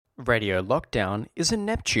Radio Lockdown is a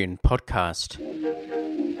Neptune podcast.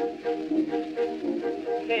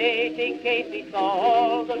 Casey saw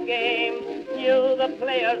all the games, knew the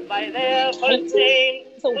players by their first names.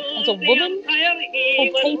 As a woman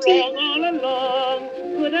He was called Katie? wrong all along,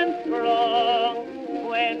 good and strong.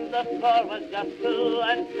 When the score was just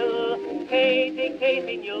 2-2,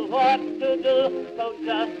 Casey knew what to do. So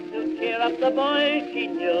just to cheer up the boys, she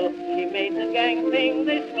knew, she made the gang sing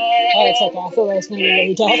this song. Oh, it's okay. I thought that was going to be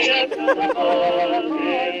really dark.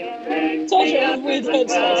 Told you it was weird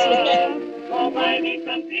headspace. It's alright,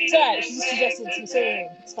 she just suggested some singing.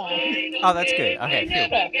 It's fine. Oh, that's good. Okay, cool.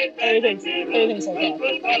 Yeah, everything's okay.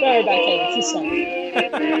 Don't worry about Katie, she's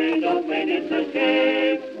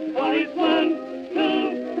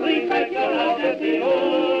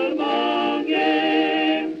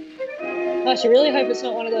Gosh, I really hope it's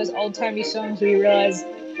not one of those old-timey songs where you realise,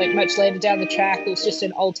 like, much later down the track, it was just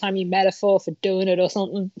an old-timey metaphor for doing it or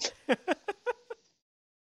something.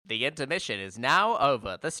 The intermission is now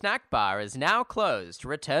over. The snack bar is now closed.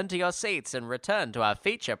 Return to your seats and return to our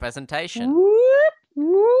feature presentation. Whoop,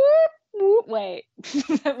 whoop, whoop. Wait,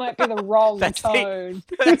 that might be the wrong tone.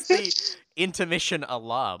 That's the intermission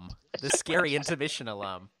alarm. The scary intermission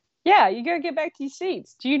alarm. Yeah, you go get back to your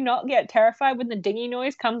seats. Do you not get terrified when the dingy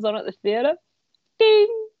noise comes on at the theatre?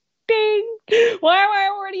 Ding, ding. Why am I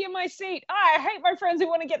already in my seat? I hate my friends who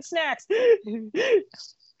want to get snacks.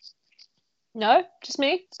 No? Just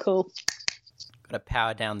me? Cool. Gotta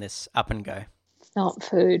power down this up and go. It's not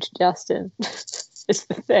food, Justin. It's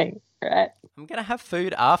the thing, right? I'm gonna have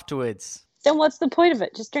food afterwards. Then what's the point of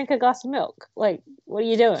it? Just drink a glass of milk. Like, what are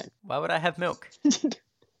you doing? Why would I have milk?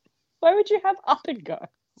 Why would you have up and go?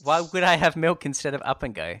 Why would I have milk instead of up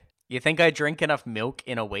and go? You think I drink enough milk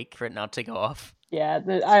in a week for it not to go off? Yeah,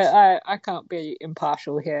 I can't be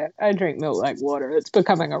impartial here. I drink milk like water. It's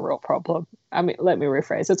becoming a real problem. I mean, let me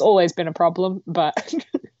rephrase. It's always been a problem, but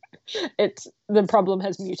the problem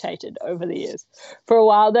has mutated over the years. For a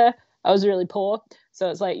while there, I was really poor, so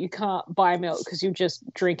it's like you can't buy milk because you just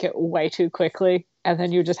drink it way too quickly, and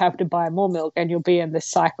then you just have to buy more milk, and you'll be in this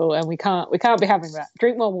cycle. And we can't be having that.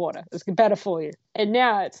 Drink more water. It's better for you. And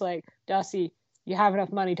now it's like, Darcy, you have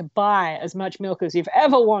enough money to buy as much milk as you've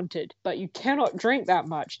ever wanted, but you cannot drink that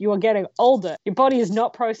much. You are getting older. Your body is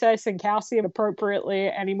not processing calcium appropriately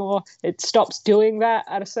anymore. It stops doing that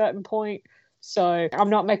at a certain point. So I'm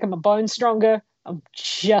not making my bones stronger. I'm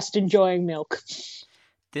just enjoying milk.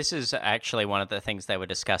 This is actually one of the things they were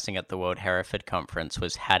discussing at the World Hereford Conference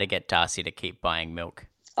was how to get Darcy to keep buying milk.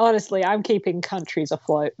 Honestly, I'm keeping countries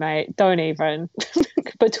afloat, mate. Don't even.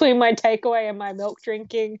 Between my takeaway and my milk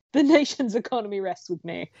drinking, the nation's economy rests with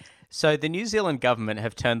me. So the New Zealand government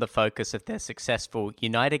have turned the focus of their successful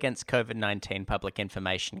Unite Against COVID-19 public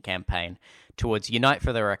information campaign towards Unite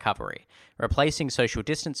for the Recovery, replacing social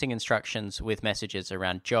distancing instructions with messages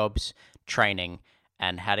around jobs, training,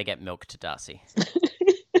 and how to get milk to Darcy.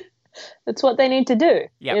 It's what they need to do.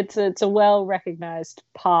 Yep. It's a well-recognised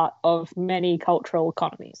part of many cultural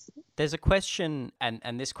economies. There's a question,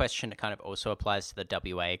 and this question kind of also applies to the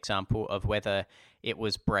WA example of whether it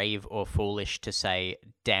was brave or foolish to say,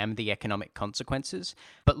 damn the economic consequences.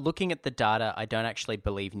 But looking at the data, I don't actually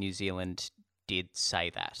believe New Zealand did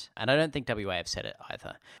say that. And I don't think WA have said it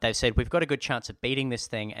either. They've said, we've got a good chance of beating this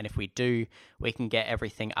thing, and if we do, we can get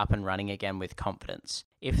everything up and running again with confidence.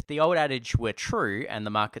 If the old adage were true and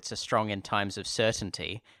the markets are strong in times of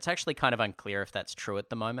certainty, it's actually kind of unclear if that's true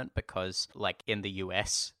at the moment because, like in the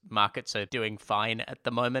US, markets are doing fine at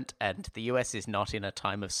the moment and the US is not in a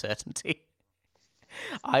time of certainty,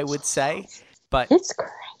 I would say. But it's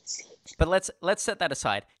crazy. But let's set that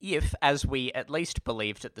aside. If, as we at least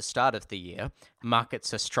believed at the start of the year,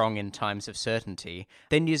 markets are strong in times of certainty,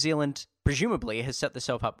 then New Zealand presumably has set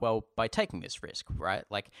themselves up well by taking this risk, right?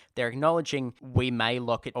 Like, they're acknowledging we may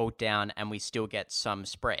lock it all down and we still get some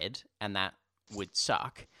spread, and that would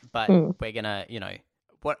suck. But we're gonna,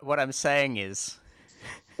 what I'm saying is...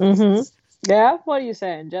 Mm-hmm. Yeah? What are you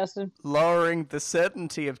saying, Justin? Lowering the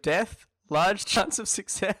certainty of death, large chance of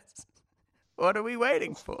success. What are we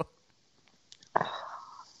waiting for?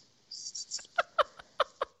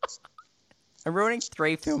 I'm ruining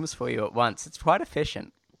 3 films for you at once. It's quite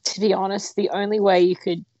efficient. To be honest, the only way you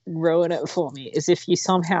could ruin it for me is if you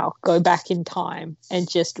somehow go back in time and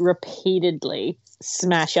just repeatedly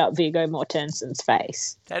smash up Viggo Mortensen's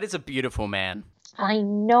face. That is a beautiful man. I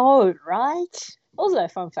know, right? Also,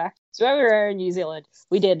 fun fact. So when we were in New Zealand,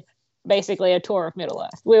 we did basically a tour of Middle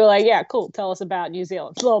Earth. We were like, yeah, cool, tell us about New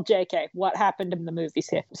Zealand. Well, JK, what happened in the movies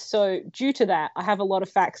here? So due to that, I have a lot of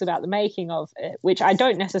facts about the making of it, which I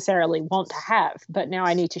don't necessarily want to have, but now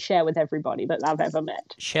I need to share with everybody that I've ever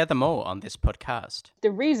met. Share them all on this podcast.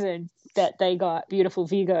 The reason that they got beautiful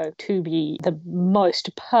Vigo to be the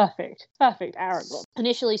most perfect Aragorn.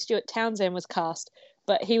 Initially, Stuart Townsend was cast,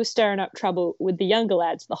 but he was stirring up trouble with the younger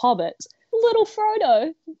lads, the hobbits. Little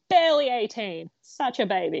Frodo, barely 18, such a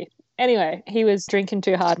baby. Anyway, he was drinking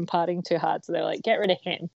too hard and partying too hard, so they were like, get rid of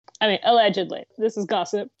him. I mean, allegedly. This is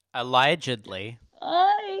gossip. Allegedly.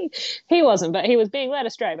 He wasn't, but he was being led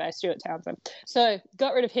astray by Stuart Townsend. So,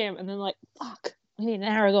 got rid of him, and then like, fuck, we need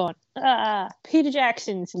an Aragorn. Peter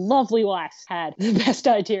Jackson's lovely wife had the best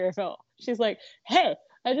idea of all. She's like, hey,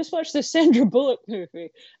 I just watched the Sandra Bullock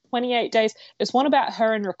movie, 28 Days. It's one about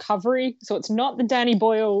her in recovery, so it's not the Danny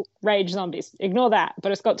Boyle Rage Zombies. Ignore that,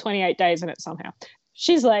 but it's got 28 days in it somehow.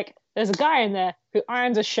 She's like, there's a guy in there who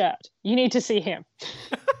irons a shirt. You need to see him.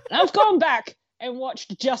 And I've gone back and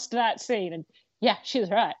watched just that scene, and yeah, she's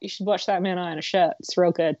right. You should watch that man iron a shirt. It's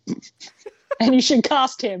real good. And you should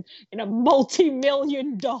cast him in a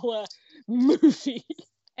multi-million-dollar movie.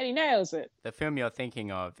 And he nails it. The film you're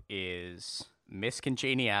thinking of is Miss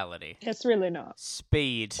Congeniality. It's really not.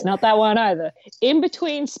 Speed. Not that one either. In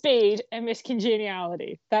between Speed and Miss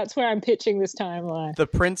Congeniality. That's where I'm pitching this timeline. The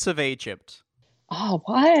Prince of Egypt. Oh,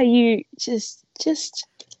 why are you just...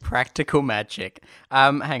 Practical magic.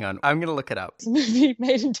 Hang on. I'm going to look it up. It's a movie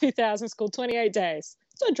made in 2000. It's called 28 Days.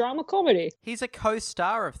 It's a drama comedy. He's a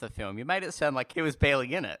co-star of the film. You made it sound like he was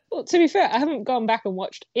barely in it. Well, to be fair, I haven't gone back and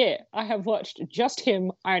watched it. I have watched just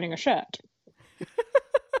him ironing a shirt.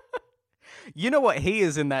 You know what he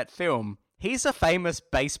is in that film? He's a famous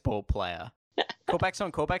baseball player. Callbacks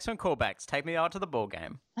on callbacks on callbacks. Take me out to the ball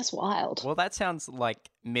game. That's wild. Well, that sounds like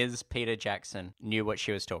Ms. Peter Jackson knew what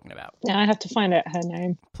she was talking about. Now I have to find out her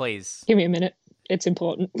name. Please. Give me a minute. It's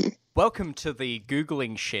important. Welcome to the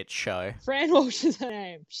Googling shit show. Fran Walsh is her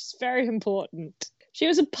name. She's very important. She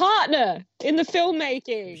was a partner in the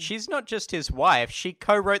filmmaking. She's not just his wife. She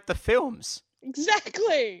co-wrote the films.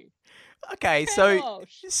 Exactly. Okay,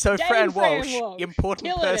 Fran Walsh, important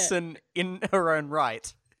Killing person in her own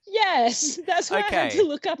right. Yes, that's why I had to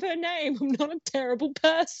look up her name. I'm not a terrible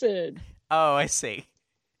person. Oh, I see.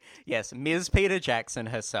 Yes, Ms. Peter Jackson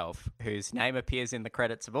herself, whose name appears in the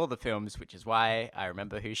credits of all the films, which is why I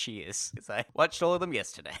remember who she is, because I watched all of them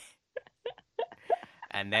yesterday.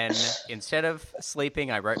 And then, instead of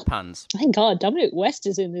sleeping, I wrote puns. Thank God, Dominic West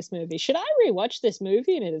is in this movie. Should I rewatch this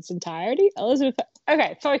movie in its entirety?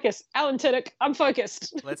 Okay, focus. Alan Tudyk, I'm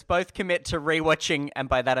focused. Let's both commit to rewatching, and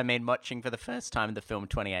by that I mean watching for the first time the film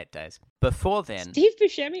 28 Days. Before then... Steve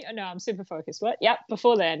Buscemi? Oh, no, I'm super focused. What? Yep,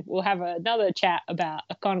 before then, we'll have another chat about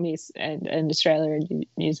economies and Australia and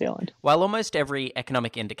New Zealand. While almost every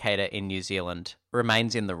economic indicator in New Zealand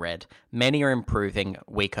remains in the red, many are improving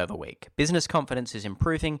week over week. Business confidence is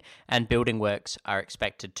improving, and building works are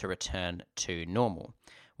expected to return to normal.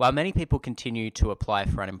 While many people continue to apply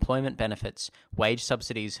for unemployment benefits, wage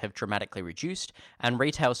subsidies have dramatically reduced, and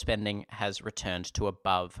retail spending has returned to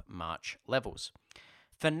above March levels.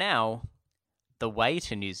 For now, the way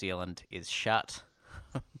to New Zealand is shut.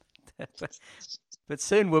 But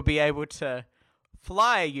soon we'll be able to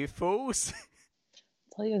fly, you fools.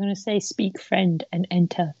 I thought you were going to say speak friend and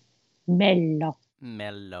enter melon.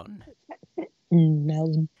 Melon.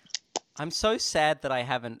 Melon. I'm so sad that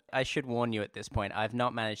I should warn you at this point, I've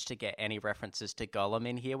not managed to get any references to Gollum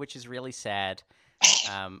in here, which is really sad,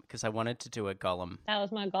 because I wanted to do a Gollum. That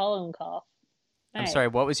was my Gollum cough. I'm sorry,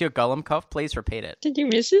 what was your Gollum cough? Please repeat it. Did you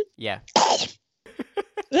miss it? Yeah.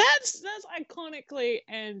 That's iconically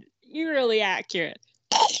and eerily accurate.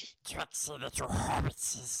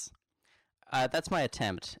 That's my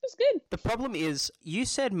attempt. That's good. The problem is, you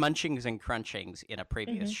said munchings and crunchings in a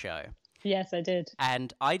previous show. Yes, I did.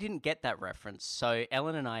 And I didn't get that reference, so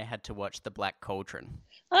Ellen and I had to watch The Black Cauldron.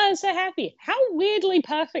 Oh, I'm so happy. How weirdly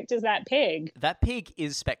perfect is that pig? That pig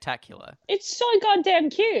is spectacular. It's so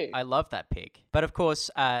goddamn cute. I love that pig. But of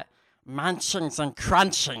course, munchings and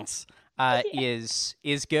crunchings is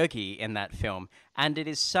Gurgi in that film. And it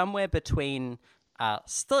is somewhere between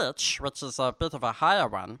Stitch, which is a bit of a higher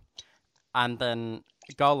one, and then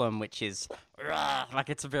Gollum, which is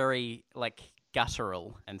it's very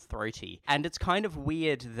guttural and throaty. And it's kind of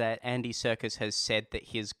weird that Andy Serkis has said that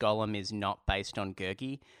his Gollum is not based on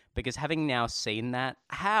Gurgi, because having now seen that,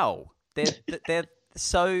 how? They're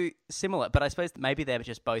so similar, but I suppose maybe they're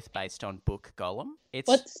just both based on book Gollum.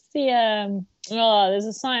 What's the there's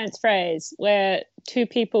a science phrase where two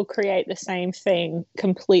people create the same thing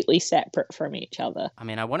completely separate from each other? I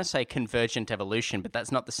mean, I want to say convergent evolution, but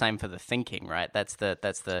that's not the same for the thinking, right? That's the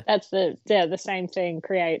The same thing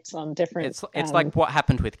creates on different. It's like what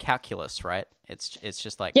happened with calculus, right? It's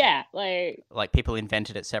just like like people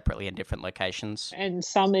invented it separately in different locations. And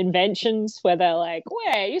some inventions where they're like,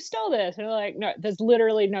 "Wait, you stole this," and they're like, "No, there's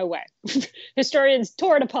literally no way." Historians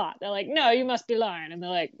tore it apart. They're like, "No, you must be lying," and they're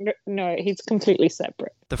like, "No, he's completely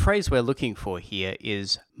separate." The phrase we're looking for here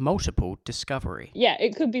is multiple discovery. Yeah,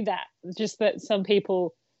 it could be that. Just that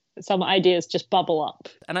some ideas just bubble up.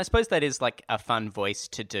 And I suppose that is like a fun voice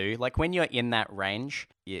to do. Like when you're in that range,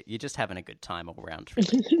 you're just having a good time all around,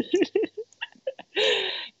 really.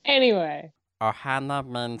 Anyway. Ohana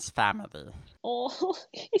means family. Oh,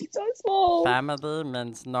 he's so small. Family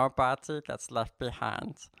means nobody that's left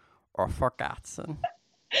behind or forgotten.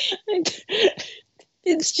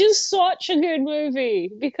 It's just such a good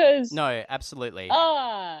movie because... No, absolutely.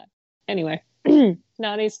 Anyway.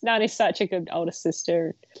 Nani's such a good older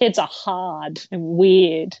sister. Kids are hard and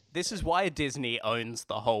weird. This is why Disney owns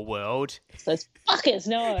the whole world. Those fuckers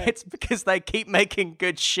know. It's because they keep making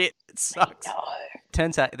good shit. It sucks. I know.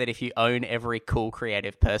 Turns out that if you own every cool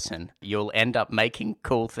creative person, you'll end up making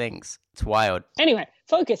cool things. It's wild. Anyway,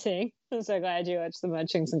 focusing. I'm so glad you watched the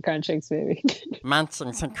Munchings and Crunchings movie.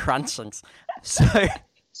 Munchings and Crunchings. So...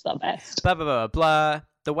 It's the best. Blah, blah, blah, blah.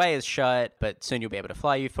 The way is shut, but soon you'll be able to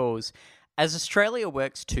fly, you fools. As Australia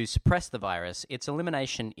works to suppress the virus, its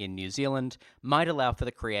elimination in New Zealand might allow for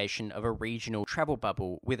the creation of a regional travel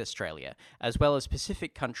bubble with Australia, as well as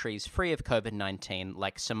Pacific countries free of COVID-19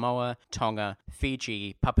 like Samoa, Tonga,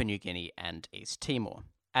 Fiji, Papua New Guinea, and East Timor.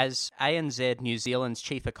 As ANZ New Zealand's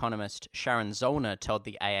chief economist Sharon Zollner told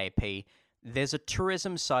the AAP, there's a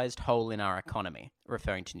tourism-sized hole in our economy,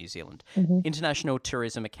 referring to New Zealand. Mm-hmm. International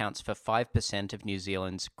tourism accounts for 5% of New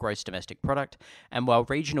Zealand's gross domestic product, and while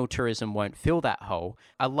regional tourism won't fill that hole,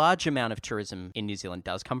 a large amount of tourism in New Zealand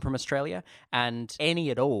does come from Australia, and any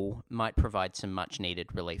at all might provide some much-needed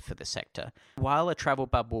relief for the sector. While a travel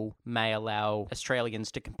bubble may allow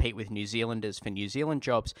Australians to compete with New Zealanders for New Zealand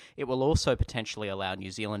jobs, it will also potentially allow New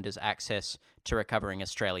Zealanders access to recovering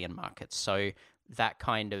Australian markets. So that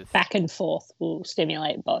kind of back and forth will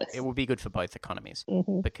stimulate both. It will be good for both economies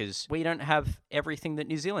because we don't have everything that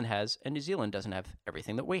New Zealand has, and New Zealand doesn't have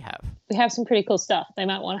everything that we have. We have some pretty cool stuff. They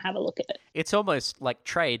might want to have a look at it. It's almost like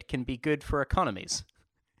trade can be good for economies.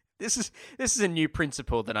 This is a new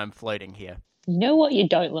principle that I'm floating here. You know what you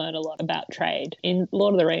don't learn a lot about trade in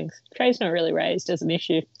Lord of the Rings? Trade's not really raised as an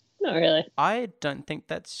issue. Not really. I don't think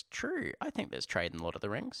that's true. I think there's trade in Lord of the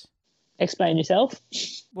Rings. Explain yourself.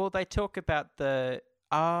 Well, they talk about the,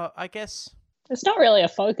 I guess... It's not really a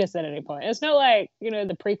focus at any point. It's not like,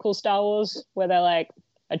 the prequel Star Wars where they're like,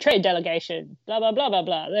 a trade delegation, blah, blah, blah, blah,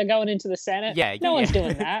 blah. They're going into the Senate. No one's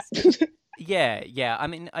doing that. Yeah. I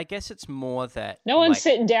mean, I guess it's more that... No one's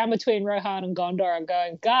sitting down between Rohan and Gondor and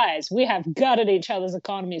going, guys, we have gutted each other's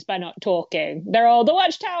economies by not talking. They're all, the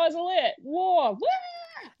watchtowers are lit. War. Woo!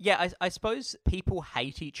 Yeah, I suppose people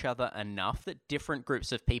hate each other enough that different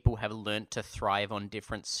groups of people have learnt to thrive on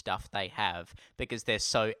different stuff they have because they're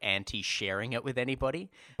so anti-sharing it with anybody.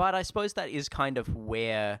 But I suppose that is kind of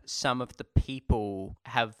where some of the people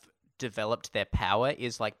have developed their power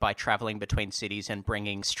is like by traveling between cities and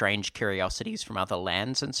bringing strange curiosities from other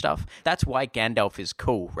lands and stuff. That's why Gandalf is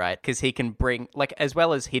cool, right? Because he can bring, like, as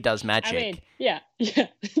well as he does magic. I mean, yeah.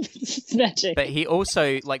 It's magic. But he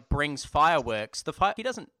also, like, brings fireworks.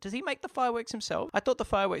 Does he make the fireworks himself? I thought the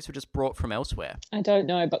fireworks were just brought from elsewhere. I don't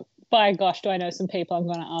know, but by gosh, do I know some people I'm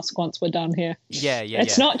going to ask once we're done here. Yeah.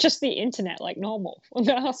 It's not just the internet like normal. I'm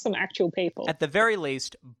going to ask some actual people. At the very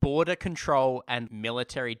least, border control and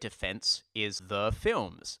military defense is the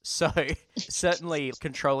films. So certainly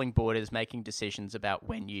controlling borders, making decisions about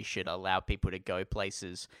when you should allow people to go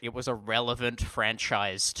places, it was a relevant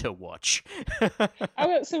franchise to watch. I've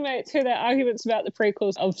got some mates who their arguments about the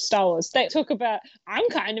prequels of Star Wars. They talk about, I'm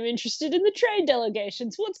kind of interested in the trade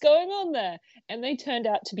delegations. What's going on there? And they turned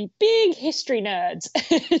out to be big history nerds.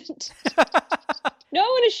 No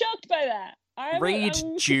one is shocked by that. Read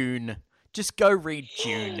Dune. Just go read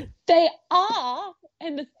Dune. They are.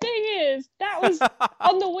 And the thing is, that was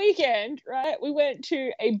on the weekend, right? We went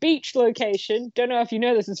to a beach location. Don't know if you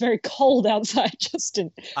know this. It's very cold outside,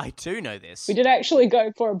 Justin. I do know this. We did actually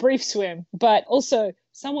go for a brief swim. But also,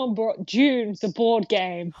 someone brought Dune, the board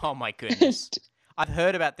game. Oh, my goodness. I've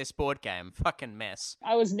heard about this board game. Fucking mess.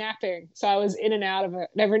 I was napping, so I was in and out of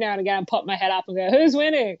it. And every now and again, I'd pop my head up and go, who's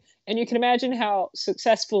winning? And you can imagine how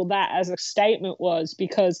successful that as a statement was,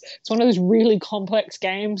 because it's one of those really complex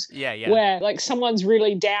games where like someone's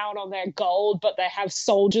really down on their gold, but they have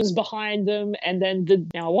soldiers behind them. And then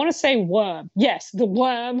now I want to say worm. Yes, the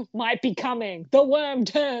worm might be coming. The worm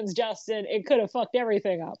turns, Justin. It could have fucked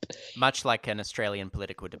everything up. Much like an Australian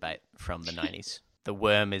political debate from the 90s. The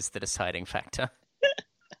worm is the deciding factor.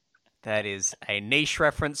 That is a niche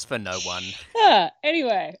reference for no one.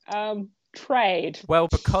 Anyway, trade. Well,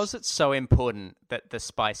 because it's so important that the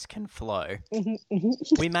spice can flow,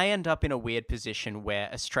 we may end up in a weird position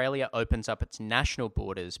where Australia opens up its national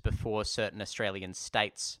borders before certain Australian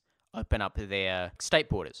states open up their state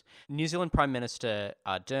borders. New Zealand Prime Minister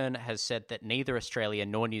Ardern has said that neither Australia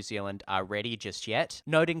nor New Zealand are ready just yet,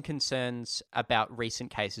 noting concerns about recent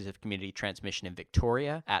cases of community transmission in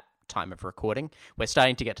Victoria at time of recording. We're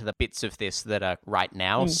starting to get to the bits of this that are right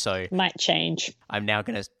now, so might change. I'm now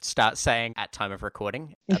going to start saying at time of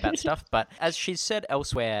recording about stuff. But as she's said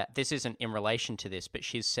elsewhere, this isn't in relation to this, but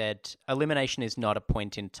she's said elimination is not a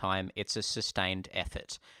point in time, it's a sustained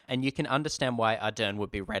effort. And you can understand why Ardern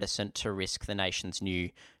would be reticent to risk the nation's new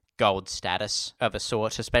gold status of a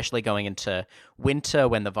sort, especially going into winter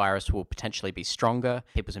when the virus will potentially be stronger.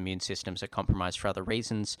 People's immune systems are compromised for other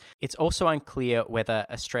reasons. It's also unclear whether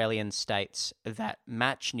Australian states that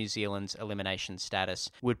match New Zealand's elimination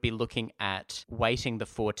status would be looking at waiting the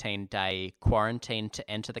 14-day quarantine to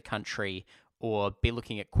enter the country or be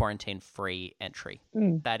looking at quarantine-free entry.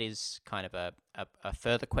 That is kind of a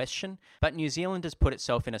further question. But New Zealand has put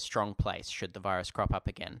itself in a strong place should the virus crop up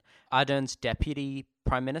again. Ardern's deputy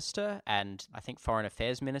Prime Minister and I think Foreign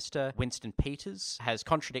Affairs Minister Winston Peters has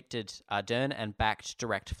contradicted Ardern and backed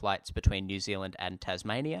direct flights between New Zealand and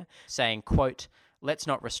Tasmania, saying, quote, "Let's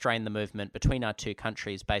not restrain the movement between our two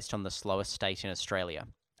countries based on the slowest state in Australia."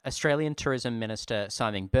 Australian Tourism Minister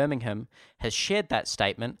Simon Birmingham has shared that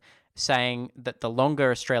statement, saying that the longer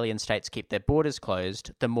Australian states keep their borders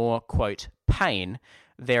closed, the more, quote, pain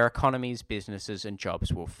their economies, businesses and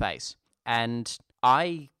jobs will face. And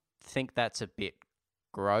I think that's a bit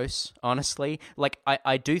gross, honestly. Like,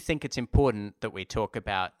 I do think it's important that we talk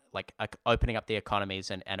about like opening up the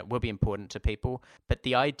economies and it will be important to people. But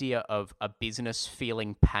the idea of a business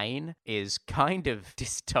feeling pain is kind of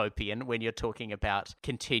dystopian when you're talking about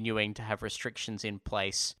continuing to have restrictions in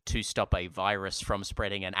place to stop a virus from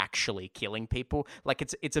spreading and actually killing people. Like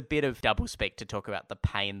it's a bit of doublespeak to talk about the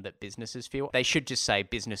pain that businesses feel. They should just say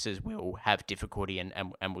businesses will have difficulty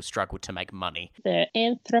and will struggle to make money. They're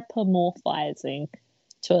anthropomorphizing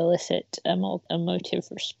to elicit a emotive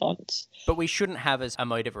response. But we shouldn't have as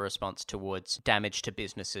emotive a response towards damage to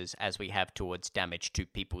businesses as we have towards damage to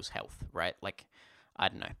people's health, right? Like, I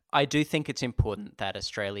don't know. I do think it's important that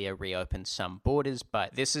Australia reopens some borders,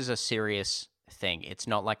 but this is a serious thing. It's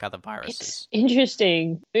not like other viruses. It's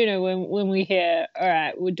interesting, you know, when we hear, all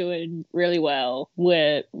right, we're doing really well,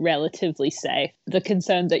 we're relatively safe, the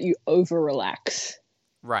concern that you over-relax.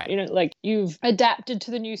 Right. You know, like you've adapted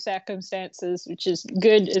to the new circumstances, which is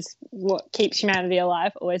good. It's what keeps humanity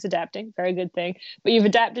alive, always adapting. Very good thing. But you've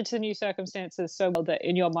adapted to the new circumstances so well that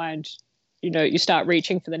in your mind, you know, you start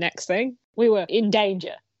reaching for the next thing. We were in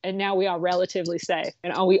danger and now we are relatively safe.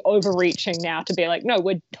 And are we overreaching now to be like, no,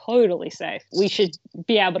 we're totally safe. We should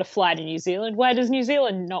be able to fly to New Zealand. Why does New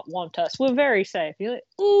Zealand not want us? We're very safe. You're like,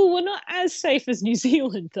 oh, we're not as safe as New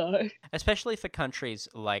Zealand, though. Especially for countries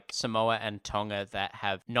like Samoa and Tonga that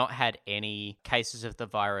have not had any cases of the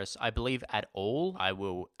virus, I believe, at all. I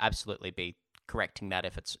will absolutely be correcting that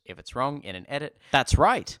if it's wrong in an edit. That's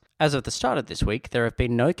right. As of the start of this week, there have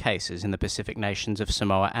been no cases in the Pacific nations of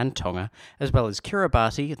Samoa and Tonga, as well as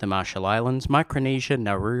Kiribati, the Marshall Islands, Micronesia,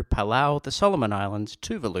 Nauru, Palau, the Solomon Islands,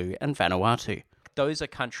 Tuvalu, and Vanuatu. Those are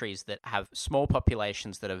countries that have small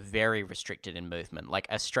populations that are very restricted in movement. Like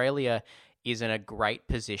Australia is in a great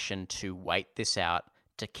position to wait this out,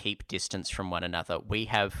 to keep distance from one another. We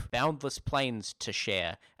have boundless planes to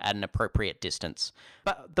share at an appropriate distance.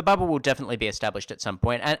 But the bubble will definitely be established at some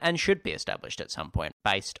point and should be established at some point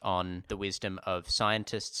based on the wisdom of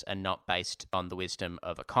scientists and not based on the wisdom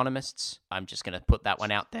of economists. I'm just going to put that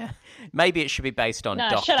one out there. Maybe it should be based on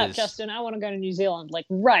doctors. Shut up, Justin. I want to go to New Zealand, like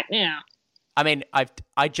right now. I mean,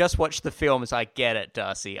 I just watched the films. I get it,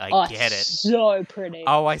 Darcy. I get it. So pretty.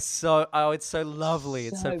 It's so lovely.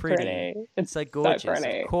 It's so pretty. It's so gorgeous. So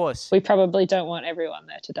pretty. Of course. We probably don't want everyone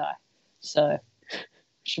there to die, so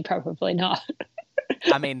should probably not.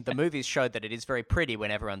 I mean, the movies showed that it is very pretty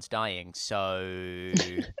when everyone's dying. So.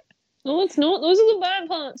 No, it's not. Those are the bad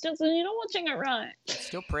parts, Justin. You're not watching it right. It's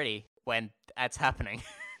still pretty when that's happening.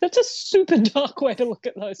 That's a super dark way to look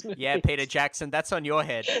at those movies. Yeah, Peter Jackson, that's on your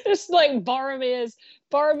head. Just like Boromir's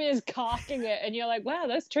carking it, and you're like, wow,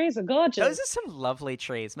 those trees are gorgeous. Those are some lovely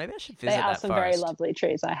trees. Maybe I should visit that forest. They are some very lovely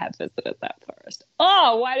trees. I have visited that forest.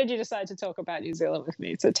 Oh, why did you decide to talk about New Zealand with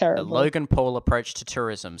me? It's a terrible... The Logan Paul approach to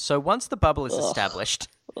tourism. So once the bubble is established...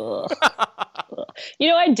 You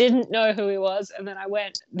know, I didn't know who he was, and then I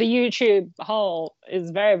went... The YouTube hole is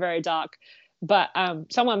very, very dark. But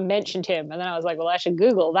someone mentioned him, and then I was like, well, I should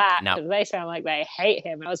Google that, because they sound like they hate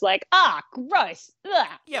him. And I was like, gross. Ugh.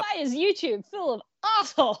 Yep. Why is YouTube full of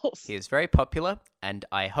assholes? He is very popular, and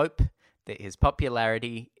I hope that his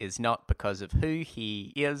popularity is not because of who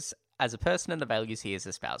he is as a person and the values he has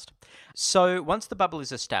espoused. So once the bubble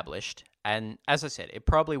is established, and as I said, it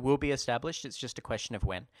probably will be established, it's just a question of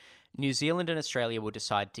when, New Zealand and Australia will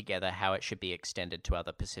decide together how it should be extended to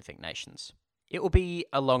other Pacific nations. It will be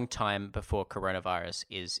a long time before coronavirus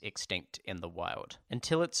is extinct in the wild.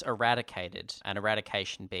 Until it's eradicated, and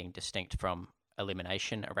eradication being distinct from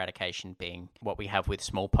elimination, eradication being what we have with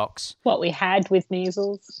smallpox. What we had with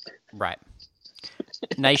measles. Right.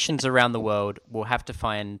 Nations around the world will have to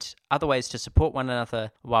find other ways to support one another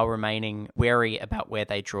while remaining wary about where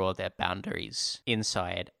they draw their boundaries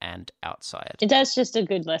inside and outside. That's just a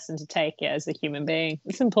good lesson to take as a human being.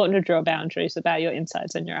 It's important to draw boundaries about your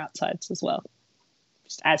insides and your outsides as well.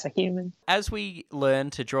 As a human. As we learn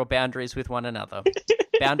to draw boundaries with one another,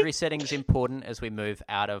 boundary setting is important as we move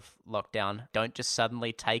out of lockdown. Don't just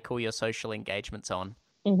suddenly take all your social engagements on.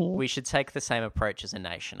 Mm-hmm. We should take the same approach as a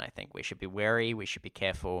nation, I think. We should be wary, we should be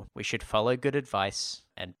careful, we should follow good advice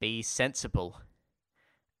and be sensible.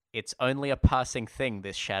 It's only a passing thing,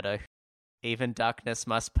 this shadow. Even darkness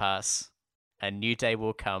must pass. A new day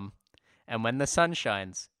will come. And when the sun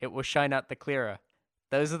shines, it will shine out the clearer.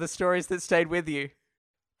 Those are the stories that stayed with you.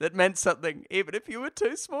 That meant something, even if you were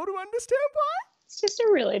too small to understand why. It's just a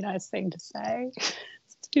really nice thing to say.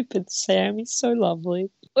 Stupid Sam, he's so lovely.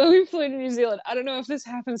 When we flew to New Zealand, I don't know if this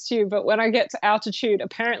happens to you, but when I get to altitude,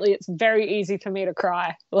 apparently it's very easy for me to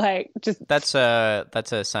cry. Like, just... That's a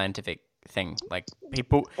scientific thing. Like,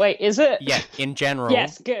 people... Wait, is it? Yeah, in general.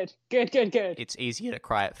 Yes, good. It's easier to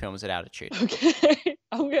cry at films at altitude. Okay.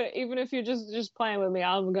 I'm gonna, even if you're just playing with me,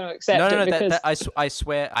 I'm gonna accept it. No, because... I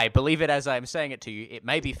swear, I believe it as I'm saying it to you. It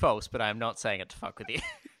may be false, but I'm not saying it to fuck with you.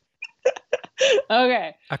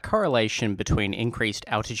 Okay. A correlation between increased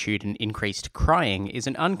altitude and increased crying is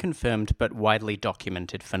an unconfirmed but widely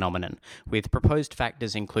documented phenomenon, with proposed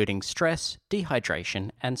factors including stress,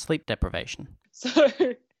 dehydration, and sleep deprivation. So,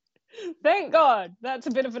 thank God, that's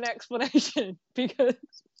a bit of an explanation, because...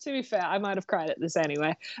 To be fair, I might have cried at this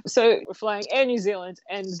anyway. So we're flying Air New Zealand,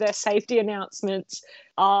 and their safety announcements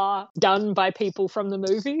are done by people from the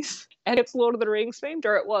movies. And it's Lord of the Rings themed,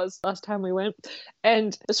 or it was last time we went.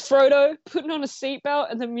 And there's Frodo putting on a seatbelt,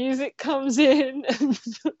 and the music comes in, and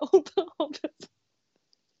all the hobbits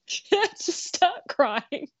just start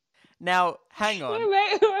crying. Now, hang on. My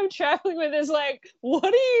mate who I'm traveling with is like, what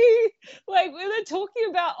are you... Like, when they're talking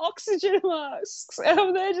about oxygen masks, and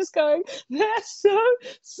I'm there just going, they're so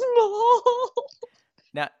small.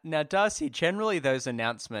 Now, Darcy, generally those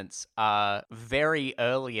announcements are very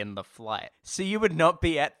early in the flight, so you would not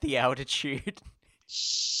be at the altitude.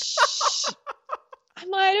 I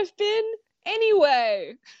might have been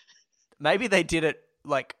anyway. Maybe they did it,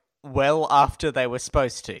 like, well after they were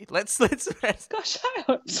supposed to. Let's. Gosh, I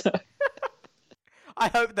hope so. I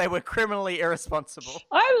hope they were criminally irresponsible.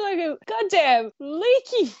 I'm like a goddamn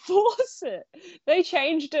leaky faucet. They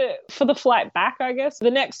changed it for the flight back, I guess. The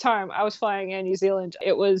next time I was flying Air New Zealand,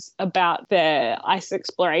 it was about their ice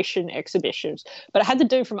exploration exhibitions. But I had the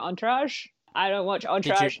dude from Entourage. I don't watch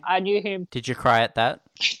Entourage. I knew him. Did you cry at that?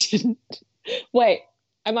 I didn't. Wait,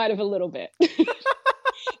 I might have a little bit.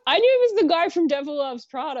 I knew it was the guy from Devil Loves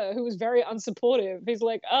Prada who was very unsupportive. He's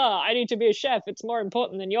like, I need to be a chef. It's more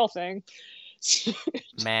important than your thing.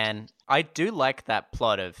 Man, I do like that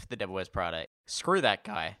plot of The Devil Wears Prada. Screw that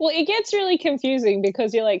guy. Well, it gets really confusing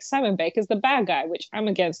because you're like, Simon Baker's the bad guy, which I'm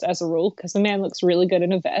against as a rule because the man looks really good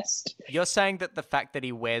in a vest. You're saying that the fact that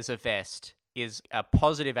he wears a vest is a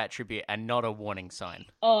positive attribute and not a warning sign.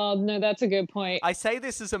 Oh, no, that's a good point. I say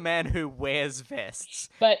this as a man who wears vests.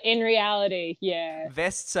 But in reality, yeah.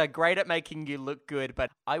 Vests are great at making you look good,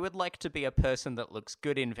 but I would like to be a person that looks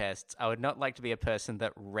good in vests. I would not like to be a person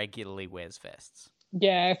that regularly wears vests.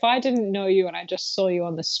 Yeah, if I didn't know you and I just saw you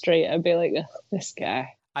on the street, I'd be like, ugh, this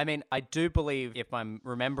guy. I mean, I do believe, if I'm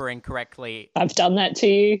remembering correctly... I've done that to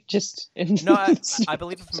you, just... No, I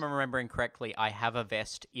believe if I'm remembering correctly, I have a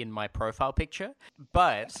vest in my profile picture,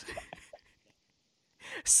 but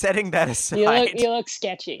setting that aside... You look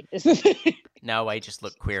sketchy, is the thing. No, I just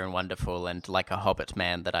look queer and wonderful and like a hobbit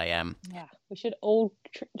man that I am. Yeah, we should all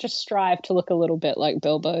just strive to look a little bit like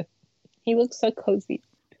Bilbo. He looks so cozy.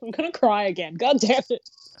 I'm gonna cry again. God damn it.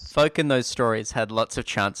 Folk in those stories had lots of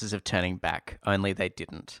chances of turning back, only they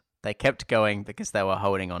didn't. They kept going because they were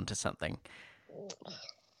holding on to something.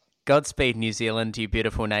 Godspeed, New Zealand, you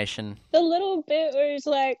beautiful nation. The little bit where he's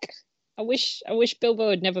like, I wish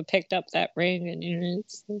Bilbo had never picked up that ring, and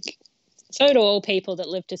it's like, so do all people that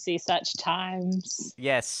live to see such times.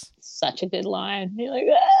 Yes. Such a good line. You're like,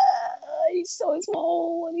 he's so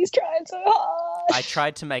small and he's trying so hard. I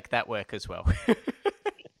tried to make that work as well.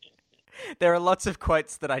 There are lots of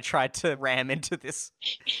quotes that I tried to ram into this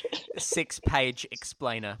 6-page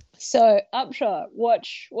explainer. So, Upshot,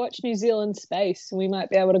 watch New Zealand Space. We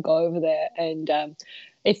might be able to go over there. And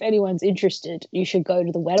if anyone's interested, you should go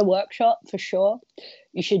to the Weta Workshop for sure.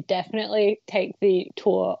 You should definitely take the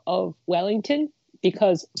tour of Wellington,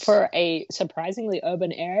 because for a surprisingly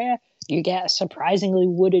urban area, you get surprisingly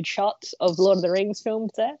wooded shots of Lord of the Rings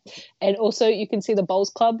filmed there. And also you can see the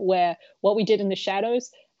Bowls Club, where What We Did in the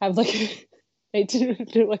Shadows have like they do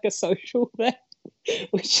like a social there,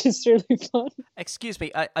 which is really fun. Excuse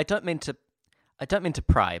me, I don't mean to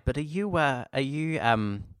pry, but are you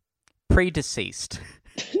predeceased?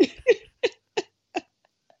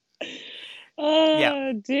 Oh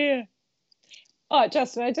Yeah. dear. Oh,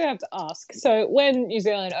 Justin, I do have to ask. So when New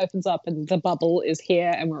Zealand opens up and the bubble is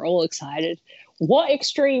here and we're all excited, what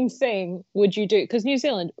extreme thing would you do? Because New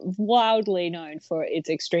Zealand, wildly known for its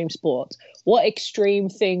extreme sports, what extreme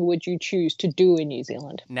thing would you choose to do in New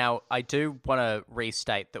Zealand? Now, I do want to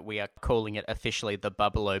restate that we are calling it officially the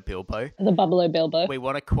Bubble Bilbo. The Bubble Bilbo. We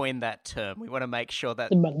want to coin that term. We want to make sure that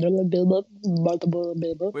The Bubble Bilbo. Bubble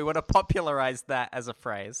Bilbo. we want to popularize that as a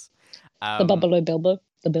phrase. The Bubble Bilbo.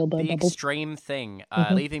 The Bilbo The Bubble. extreme thing,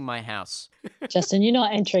 leaving my house. Justin, you're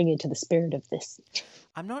not entering into the spirit of this.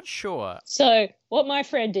 I'm not sure. So what my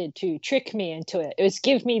friend did to trick me into it was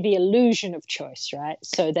give me the illusion of choice, right?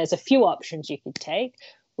 So there's a few options you could take.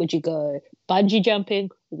 Would you go bungee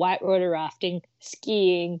jumping, whitewater rafting,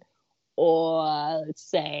 skiing, or let's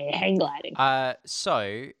say hang gliding?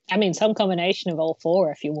 So I mean, some combination of all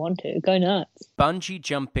four if you want to. Go nuts. bungee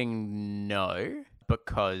jumping, no,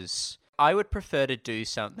 because I would prefer to do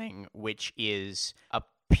something which is a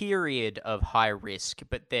period of high risk,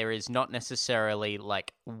 but there is not necessarily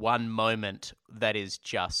like one moment that is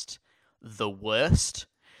just the worst.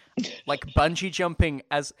 Like bungee jumping,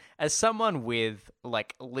 as someone with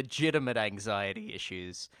like legitimate anxiety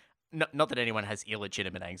issues. Not that anyone has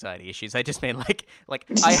illegitimate anxiety issues. I just mean like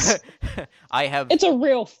I have. It's a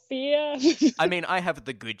real fear. I mean, I have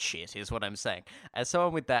the good shit, is what I'm saying. As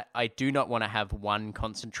someone with that, I do not want to have one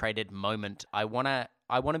concentrated moment. I want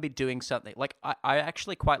to be doing something. Like, I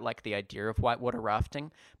actually quite like the idea of whitewater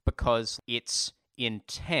rafting because it's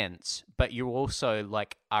intense, but you also,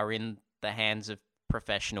 like, are in the hands of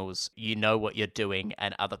professionals. You know what you're doing,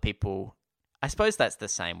 and other people... I suppose that's the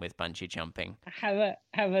same with bungee jumping. Have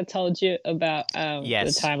I told you about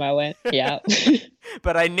Yes. the time I went? Yeah.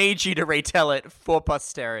 But I need you to retell it for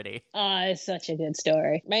posterity. It's such a good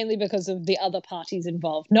story. Mainly because of the other parties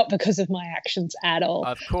involved, not because of my actions at all.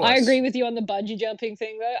 Of course. I agree with you on the bungee jumping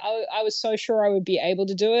thing, though. I was so sure I would be able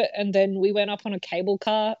to do it. And then we went up on a cable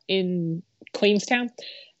car in Queenstown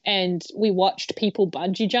and we watched people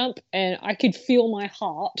bungee jump, and I could feel my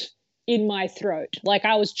heart in my throat, like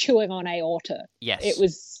I was chewing on aorta.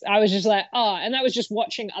 Yes. I was just like, and that was just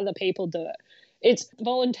watching other people do it. It's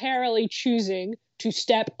voluntarily choosing to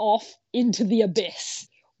step off into the abyss,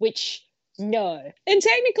 which, no. And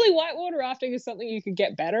technically whitewater rafting is something you could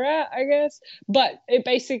get better at, I guess. But it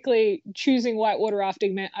basically, choosing whitewater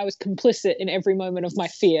rafting meant I was complicit in every moment of my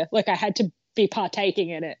fear. Like I had to be partaking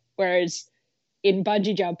in it. Whereas in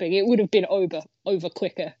bungee jumping, it would have been over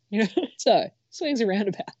quicker. You know? So, swings and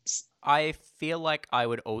roundabouts. I feel like I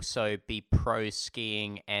would also be pro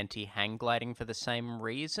skiing, anti hang gliding for the same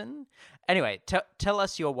reason. Anyway, tell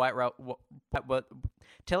us your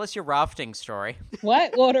tell us your rafting story.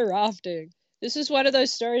 Whitewater rafting. This is one of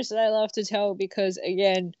those stories that I love to tell because,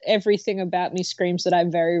 again, everything about me screams that I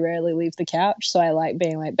very rarely leave the couch. So I like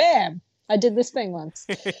being like, bam, I did this thing once.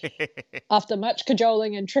 After much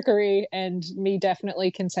cajoling and trickery and me definitely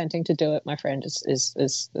consenting to do it, my friend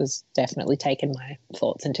is definitely taken my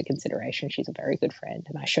thoughts into consideration. She's a very good friend,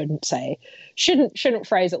 and I shouldn't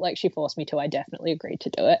phrase it like she forced me to. I definitely agreed to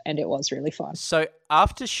do it, and it was really fun. So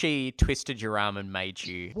after she twisted your arm and made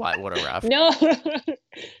you whitewater raft. No.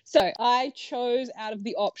 So I chose out of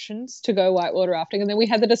the options to go whitewater rafting, and then we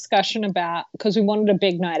had the discussion about, because we wanted a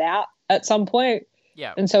big night out at some point,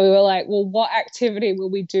 Yeah. And so we were like, well, what activity will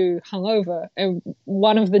we do hungover? And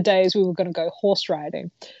one of the days we were going to go horse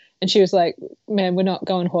riding. And she was like, man, we're not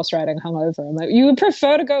going horse riding hungover. I'm like, you would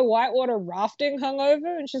prefer to go whitewater rafting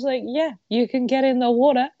hungover? And she's like, yeah, you can get in the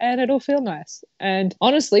water and it'll feel nice. And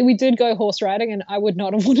honestly, we did go horse riding and I would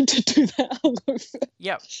not have wanted to do that hungover.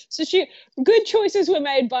 Yep. So good choices were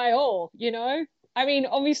made by all, you know? I mean,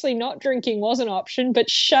 obviously not drinking was an option,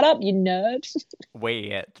 but shut up, you nerd.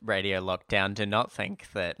 We at Radio Lockdown do not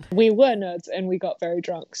think that. We were nerds and we got very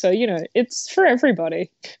drunk. So, you know, it's for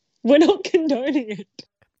everybody. We're not condoning it.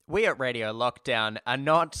 We at Radio Lockdown are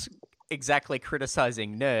not exactly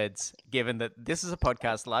criticizing nerds, given that this is a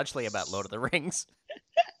podcast largely about Lord of the Rings.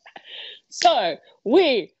 So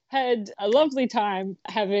we had a lovely time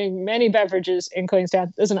having many beverages in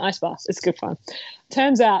Queenstown. There's an ice bath. It's good fun.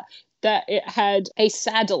 Turns out that it had a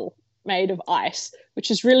saddle made of ice,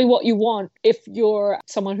 which is really what you want if you're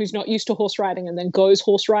someone who's not used to horse riding and then goes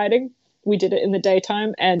horse riding. We did it in the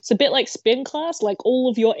daytime, and it's a bit like spin class, like all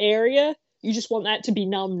of your area. You just want that to be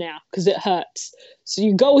numb now because it hurts. So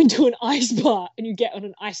you go into an ice bar and you get on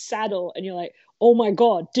an ice saddle and you're like, oh my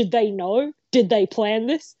God, did they know? Did they plan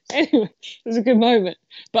this? Anyway, it was a good moment.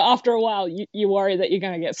 But after a while, you worry that you're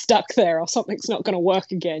going to get stuck there or something's not going to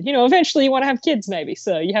work again. You know, eventually you want to have kids maybe,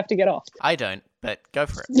 so you have to get off. I don't, but go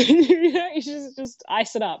for it. You should just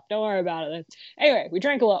ice it up. Don't worry about it then. Anyway, we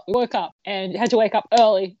drank a lot. We woke up and had to wake up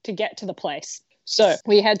early to get to the place. So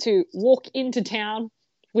we had to walk into town,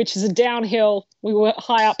 which is a downhill. We were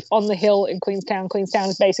high up on the hill in Queenstown. Queenstown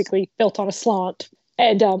is basically built on a slant.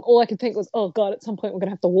 And all I could think was, oh, God, at some point we're going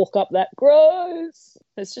to have to walk up that. Gross.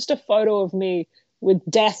 There's just a photo of me with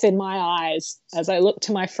death in my eyes as I look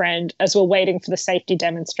to my friend as we're waiting for the safety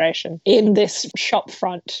demonstration in this shop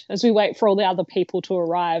front as we wait for all the other people to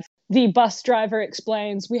arrive. The bus driver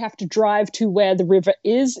explains we have to drive to where the river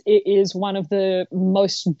is. It is one of the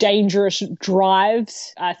most dangerous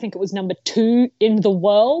drives. I think it was number 2 in the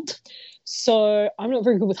world. So I'm not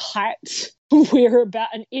very good with heights. We're about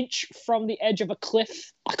an inch from the edge of a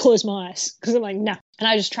cliff. I close my eyes because I'm like, nah. And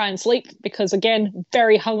I just try and sleep because, again,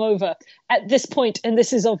 very hungover. At this point, and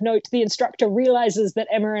this is of note, the instructor realizes that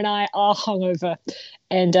Emma and I are hungover.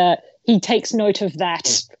 And he takes note of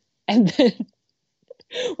that. And then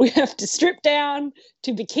we have to strip down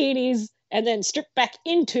to bikinis and then strip back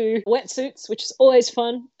into wetsuits, which is always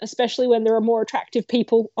fun, especially when there are more attractive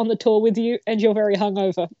people on the tour with you and you're very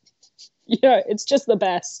hungover. You know, it's just the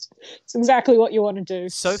best. It's exactly what you want to do.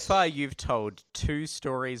 So far, you've told 2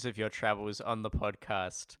 stories of your travels on the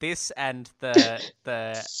podcast. This and the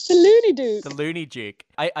Looney Duke. The Looney Duke.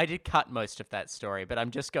 I did cut most of that story, but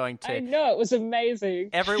I'm just going to... I know, it was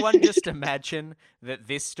amazing. Everyone just imagine that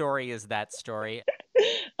this story is that story.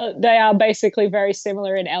 They are basically very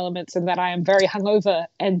similar in elements in that I am very hungover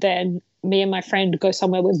and then me and my friend go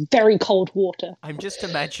somewhere with very cold water. I'm just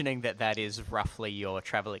imagining that is roughly your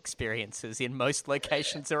travel experiences in most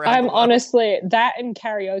locations around the world. Honestly, that and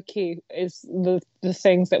karaoke is the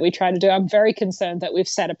things that we try to do. I'm very concerned that we've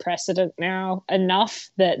set a precedent now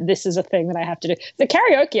enough that this is a thing that I have to do. The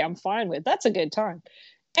karaoke I'm fine with. That's a good time.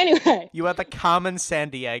 Anyway. You are the Carmen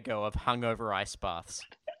Sandiego of hungover ice baths.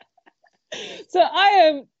 So I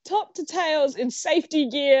am top to tails in safety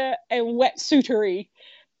gear and wetsuitery.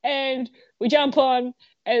 And we jump on,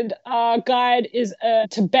 and our guide is a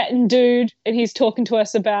Tibetan dude, and he's talking to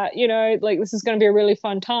us about, you know, like, this is going to be a really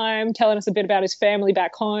fun time, telling us a bit about his family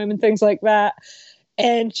back home and things like that.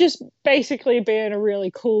 And just basically being a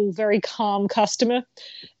really cool, very calm customer.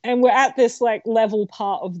 And we're at this like level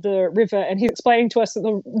part of the river, and he's explaining to us that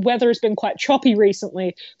the weather has been quite choppy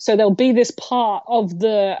recently. So there'll be this part of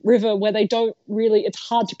the river where it's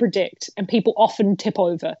hard to predict, and people often tip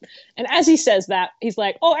over. And as he says that, he's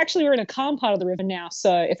like, oh, actually, we're in a calm part of the river now.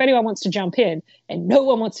 So if anyone wants to jump in, and no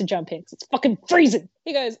one wants to jump in because it's fucking freezing.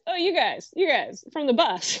 He goes, oh, you guys from the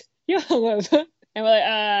bus, you're hungover. And we're like,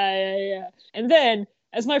 yeah. And then,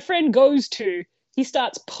 as my friend goes to, he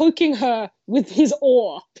starts poking her with his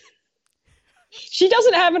oar. She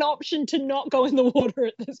doesn't have an option to not go in the water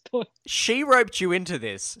at this point. She roped you into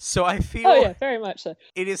this, so I feel... Oh, yeah, very much so.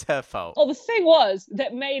 It is her fault. Well, the thing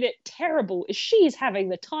that made it terrible is she's having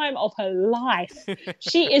the time of her life.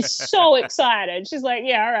 She is so excited. She's like,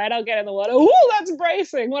 yeah, all right, I'll get in the water. Ooh, that's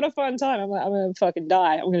bracing. What a fun time. I'm like, I'm going to fucking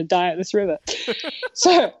die. I'm going to die at this river.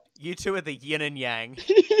 So... You two are the yin and yang.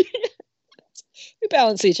 We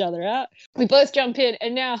balance each other out. We both jump in,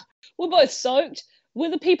 and now we're both soaked. we're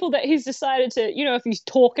the people that he's decided to, if you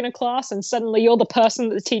talk in a class and suddenly you're the person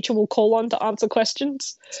that the teacher will call on to answer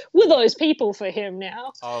questions. We're those people for him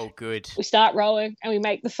now. Oh, good. We start rowing and we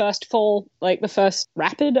make the first fall, like the first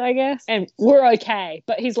rapid, I guess, and we're okay.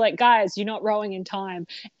 But he's like, guys, you're not rowing in time.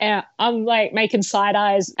 And I'm like making side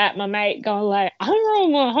eyes at my mate going like, I'm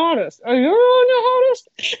rowing my hardest. Are you rowing your hardest?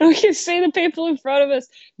 And we can see the people in front of us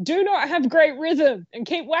do not have great rhythm and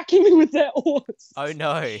keep whacking me with their oars. Oh,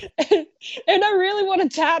 no. And I really want to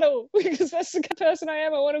tattle because that's the kind of person I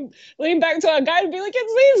am. I want to lean back to our guy and be like,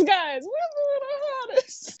 it's these guys. We're the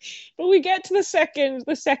hardest. But we get to the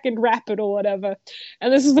second rapid or whatever.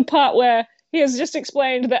 And this is the part where he has just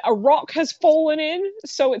explained that a rock has fallen in,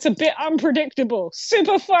 so it's a bit unpredictable.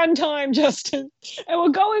 Super fun time, Justin. And we're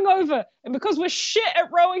going over. And because we're shit at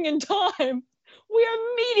rowing in time, we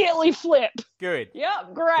immediately flip. Good.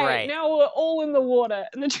 Yep, great. Now we're all in the water.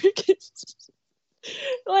 And the trick is,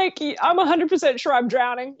 like, I'm 100% sure I'm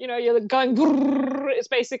drowning. You're going, it's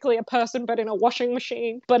basically a person, but in a washing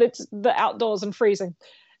machine. But it's the outdoors and freezing.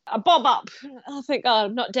 I bob up. I think, oh,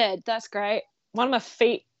 I'm not dead. That's great. One of my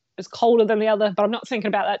feet is colder than the other, but I'm not thinking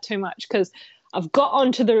about that too much because I've got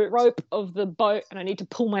onto the rope of the boat and I need to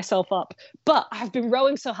pull myself up. But I've been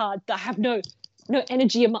rowing so hard that I have no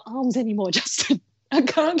energy in my arms anymore, Justin. I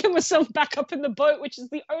can't get myself back up in the boat, which is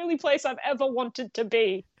the only place I've ever wanted to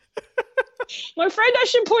be. My friend, I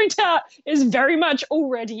should point out, is very much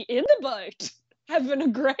already in the boat, having a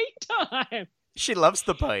great time. She loves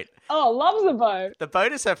the boat. Oh, loves the boat. The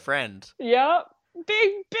boat is her friend. Yep.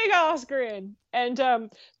 Big ass grin. And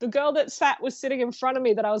the girl that was sitting in front of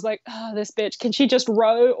me that I was like, oh, this bitch, can she just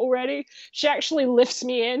row already? She actually lifts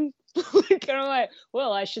me in. And I'm like,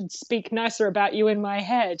 well, I should speak nicer about you in my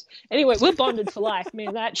head. Anyway, we're bonded for life, me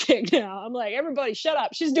and that chick now. I'm like, everybody shut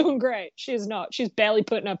up. She's doing great. She's not. She's barely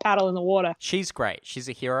putting her paddle in the water. She's great. She's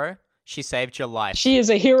a hero. She saved your life. She is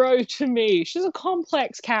a hero to me. She's a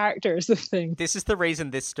complex character is the thing. This is the reason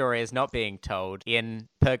this story is not being told in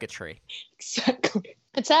purgatory. Exactly.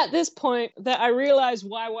 It's at this point that I realize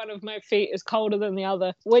why one of my feet is colder than the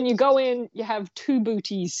other. When you go in, you have two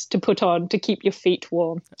booties to put on to keep your feet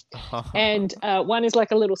warm. And one is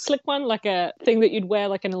like a little slick one, like a thing that you'd wear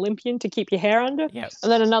like an Olympian to keep your hair under. Yes.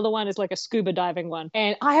 And then another one is like a scuba diving one.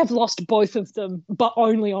 And I have lost both of them, but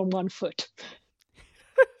only on one foot.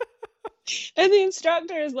 And the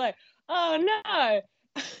instructor is like, oh no,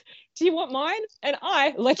 do you want mine? And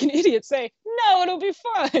I, like an idiot, say, no, it'll be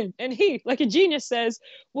fine. And he, like a genius, says,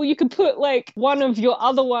 well, you could put like one of your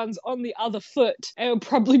other ones on the other foot and it'll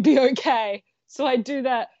probably be okay. So I do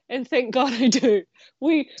that, and thank God I do.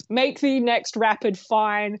 We make the next rapid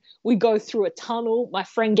fine. We go through a tunnel. My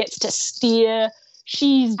friend gets to steer.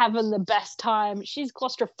 She's having the best time. She's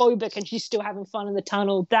claustrophobic and she's still having fun in the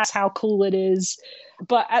tunnel. That's how cool it is.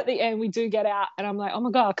 But at the end, we do get out and I'm like, oh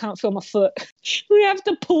my God, I can't feel my foot. We have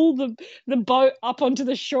to pull the boat up onto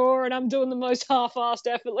the shore and I'm doing the most half-assed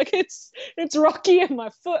effort. Like it's rocky and my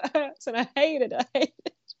foot hurts and I hate it.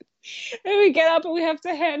 And we get up and we have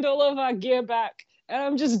to hand all of our gear back. And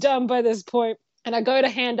I'm just done by this point. And I go to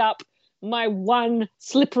hand up my one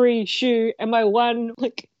slippery shoe and my one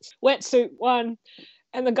like wetsuit one,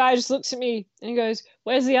 and the guy just looks at me and he goes,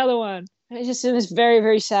 where's the other one? And I just in this very,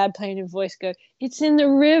 very sad plaintive voice go, it's in the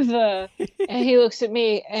river. And he looks at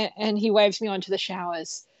me and he waves me onto the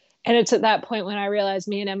showers. And it's at that point when I realized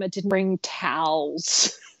me and Emma didn't bring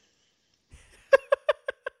towels.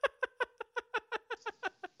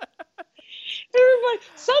 Everybody,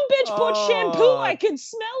 some bitch put shampoo, I can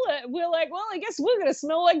smell it. We're like, well, I guess we're going to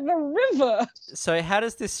smell like the river. So how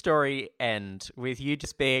does this story end with you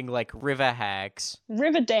just being like river hags?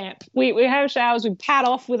 River damp. We have showers, we pad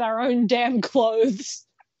off with our own damn clothes.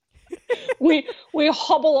 we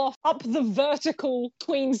hobble off up the vertical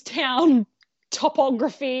Queenstown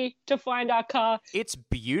topography to find our car. It's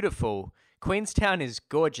beautiful. Queenstown is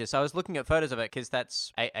gorgeous. I was looking at photos of it because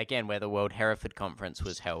that's, again, where the World Hereford Conference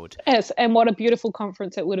was held. Yes, and what a beautiful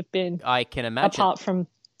conference it would have been. I can imagine. Apart from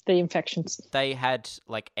the infections. They had,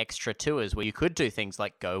 like, extra tours where you could do things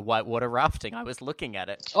like go whitewater rafting. I was looking at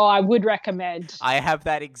it. Oh, I would recommend. I have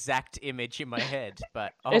that exact image in my head,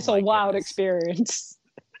 but it's a wild experience.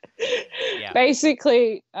 Yeah.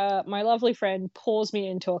 Basically, my lovely friend pours me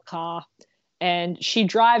into a car. And she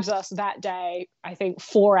drives us that day, I think,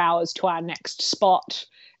 4 hours to our next spot.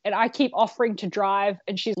 And I keep offering to drive.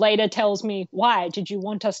 And she later tells me, why? Did you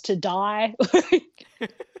want us to die?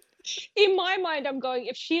 In my mind, I'm going,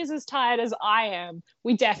 if she is as tired as I am,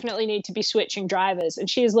 we definitely need to be switching drivers. And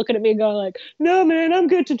she is looking at me going like, no, man, I'm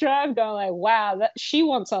good to drive. Going like, wow, that she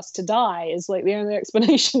wants us to die is like the only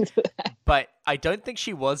explanation for that. But I don't think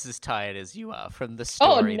she was as tired as you are from the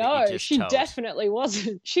Oh story that no, you just she told. definitely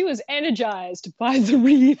wasn't. She was energized by the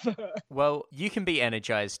river. Well, you can be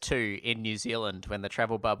energized too in New Zealand when the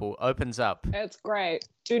travel bubble opens up. That's great.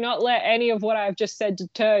 Do not let any of what I've just said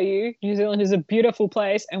deter you. New Zealand is a beautiful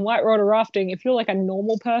place, and whitewater rafting, if you're like a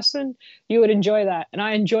normal person, you would enjoy that. And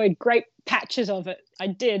I enjoyed great patches of it. I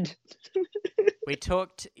did. We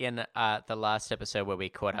talked in the last episode where we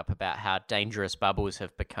caught up about how dangerous bubbles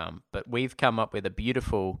have become, but we've come up with a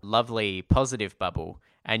beautiful, lovely, positive bubble,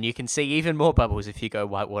 and you can see even more bubbles if you go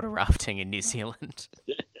whitewater rafting in New Zealand.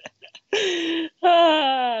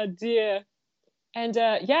 Ah, dear. And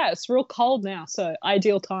yeah, it's real cold now, so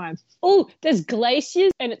ideal time. Oh, there's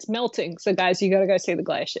glaciers and it's melting. So guys, you got to go see the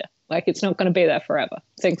glacier. Like, it's not going to be there forever.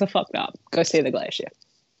 Things are fucked up. Go see the glacier.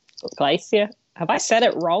 Glacier? Have I said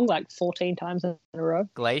it wrong like 14 times in a row?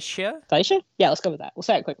 Glacier? Glacier? Yeah, let's go with that. We'll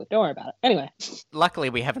say it quickly. Don't worry about it. Anyway. Luckily,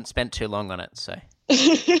 we haven't spent too long on it, so.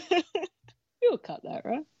 You'll cut that,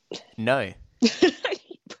 right? No. You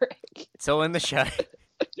prick. It's all in the show.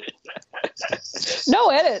 No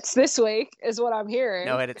edits this week is what I'm hearing.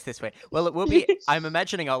 No edits this week. Well, it will be. I'm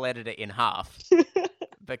imagining I'll edit it in half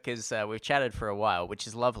because we've chatted for a while, which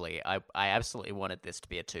is lovely. I absolutely wanted this to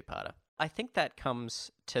be a two-parter. I think that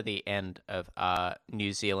comes to the end of our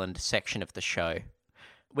New Zealand section of the show.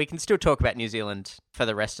 We can still talk about New Zealand for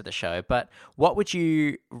the rest of the show, but what would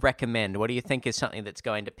you recommend? What do you think is something that's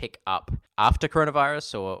going to pick up after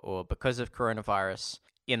coronavirus or because of coronavirus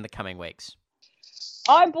in the coming weeks?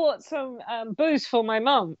 I bought some booze for my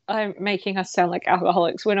mum. I'm making us sound like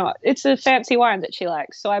alcoholics. We're not. It's a fancy wine that she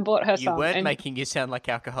likes, so I bought her some. You weren't making you sound like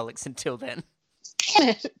alcoholics until then.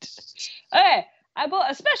 Okay, I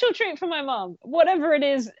bought a special treat for my mum. Whatever it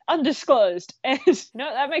is, undisclosed. And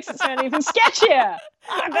no, that makes it sound even sketchier.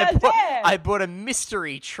 I bought a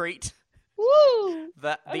mystery treat. Woo!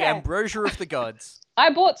 The ambrosia of the gods. I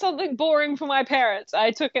bought something boring for my parents.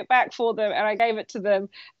 I took it back for them and I gave it to them.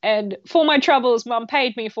 And for my troubles, Mum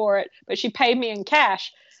paid me for it, but she paid me in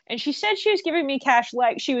cash. And she said she was giving me cash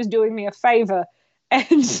like she was doing me a favor.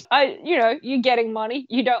 And you're getting money.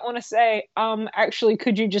 You don't want to say, actually,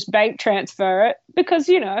 could you just bank transfer it? Because,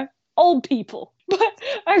 old people. But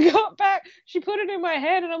I got back, she put it in my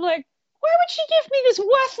hand and I'm like, why would she give me this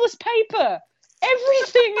worthless paper?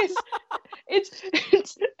 Everything is,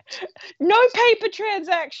 it's no paper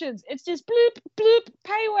transactions. It's just bloop, bloop,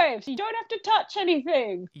 pay waves. You don't have to touch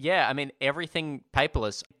anything. Yeah, I mean, everything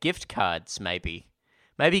paperless. Gift cards, maybe.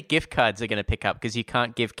 Maybe gift cards are going to pick up because you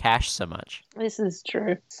can't give cash so much. This is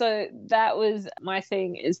true. So that was my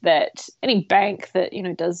thing, is that any bank that,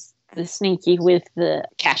 does the sneaky with the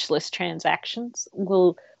cashless transactions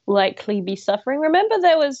will likely be suffering. Remember,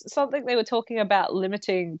 there was something they were talking about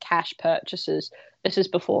limiting cash purchases. This is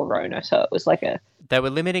before Rona, so it was like they were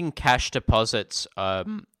limiting cash deposits.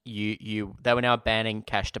 They were now banning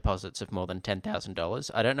cash deposits of more than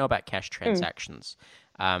 $10,000. I don't know about cash transactions,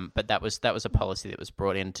 but that was a policy that was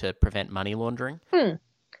brought in to prevent money laundering.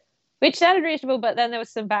 Which sounded reasonable, but then there was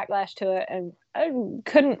some backlash to it, and I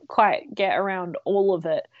couldn't quite get around all of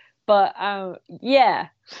it. But yeah,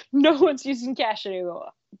 no one's using cash anymore.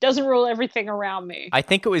 Doesn't rule everything around me. I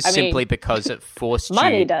think it was simply because it forced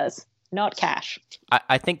money does, not cash.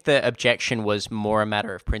 I think the objection was more a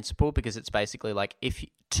matter of principle, because it's basically like, if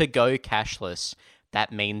to go cashless,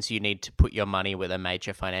 that means you need to put your money with a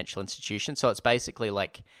major financial institution. So it's basically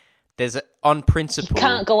like, on principle, you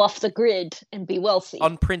can't go off the grid and be wealthy.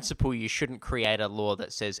 On principle, you shouldn't create a law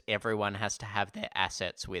that says everyone has to have their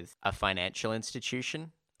assets with a financial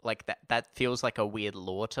institution. Like that feels like a weird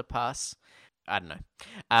law to pass. I don't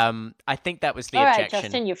know. I think that was the objection. All right,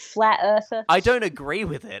 Justin, you flat earther. I don't agree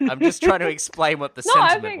with it. I'm just trying to explain what the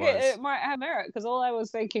sentiment was. No, I think it might have merit, because all I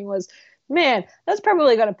was thinking was, man, that's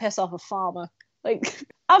probably going to piss off a farmer. Like,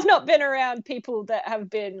 I've not been around people that have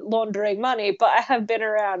been laundering money, but I have been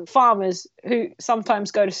around farmers who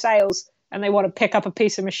sometimes go to sales and they want to pick up a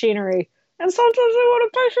piece of machinery, and sometimes they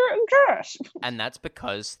want to pay for it in cash. And that's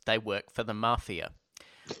because they work for the mafia.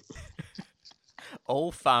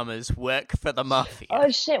 All farmers work for the mafia. Oh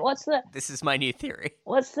shit, This is my new theory.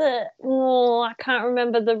 I can't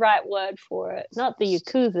remember the right word for it. Not the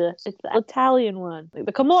Yakuza, it's the Italian one.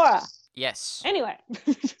 The Camorra. Yes. Anyway,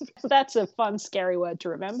 that's a fun, scary word to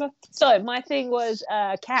remember. So my thing was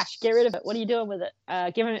cash. Get rid of it. What are you doing with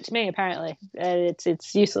it? Giving it to me, apparently.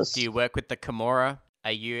 It's useless. Do you work with the Camorra?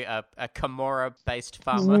 Are you a Camorra-based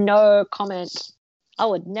farmer? No comment. I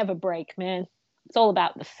would never break, man. It's all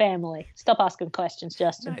about the family. Stop asking questions,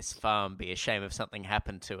 Justin. Nice farm. Be a shame if something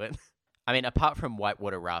happened to it. I mean, apart from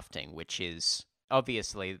whitewater rafting, which is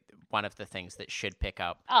obviously one of the things that should pick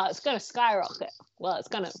up. Oh, it's going to skyrocket. Well, it's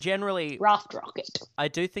going to Generally, raft rocket. I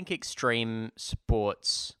do think extreme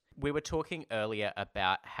sports. We were talking earlier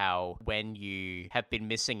about how when you have been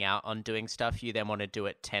missing out on doing stuff, you then want to do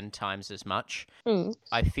it 10 times as much.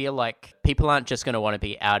 I feel like people aren't just going to want to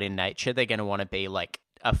be out in nature. They're going to want to be like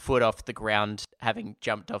a foot off the ground, having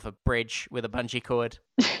jumped off a bridge with a bungee cord.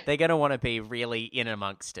 They're going to want to be really in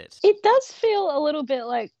amongst it. It does feel a little bit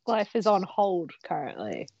like life is on hold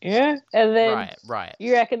currently. Yeah. And then Right.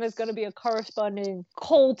 you reckon there's going to be a corresponding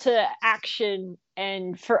call to action,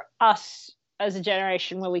 and for us as a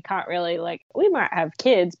generation where we can't really, like, we might have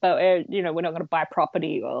kids, but we're not going to buy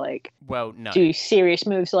property or like Well, no. do serious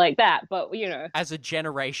moves like that. But As a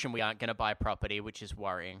generation, we aren't going to buy property, which is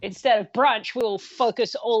worrying. instead of brunch, we'll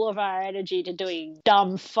focus all of our energy to doing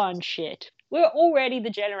dumb, fun shit. We're already the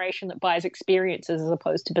generation that buys experiences as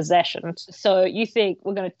opposed to possessions. So you think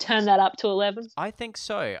we're going to turn that up to 11? I think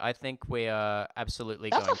so. I think we are absolutely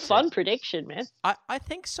That's going a fun prediction, man. I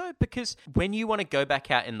think so, because when you want to go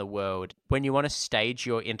back out in the world, when you want to stage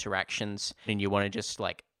your interactions and you want to just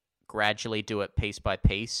like gradually do it piece by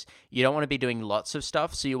piece, you don't want to be doing lots of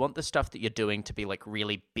stuff. So you want the stuff that you're doing to be like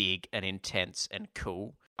really big and intense and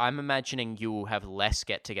cool. I'm imagining you will have less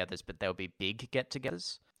get-togethers, but there'll be big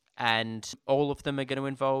get-togethers. And all of them are going to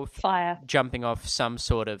involve Fire. jumping off some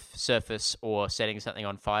sort of surface or setting something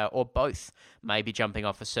on fire, or both. Maybe jumping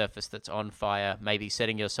off a surface that's on fire, maybe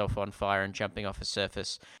setting yourself on fire and jumping off a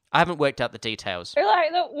surface. I haven't worked out the details. I feel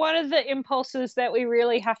like that one of the impulses that we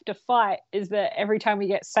really have to fight is that every time we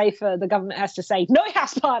get safer, the government has to say, no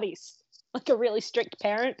house parties. Like a really strict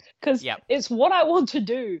parent, because it's what I want to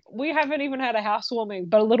do. We haven't even had a housewarming,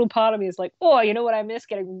 but a little part of me is like, oh, you know what I miss?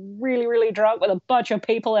 Getting really, really drunk with a bunch of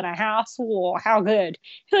people in a house. Oh, how good.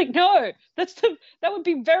 You're like, no, that would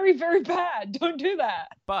be very, very bad. Don't do that.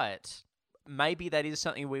 But maybe that is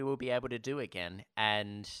something we will be able to do again.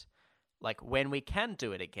 And like when we can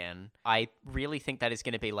do it again, I really think that is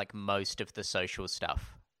going to be like most of the social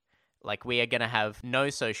stuff. Like, we are going to have no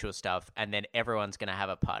social stuff, and then everyone's going to have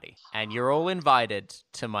a party. And you're all invited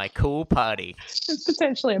to my cool party. It's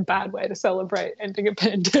potentially a bad way to celebrate ending a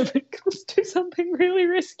pandemic. Let's do something really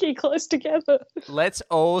risky close together. Let's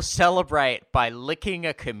all celebrate by licking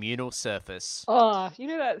a communal surface. Oh, you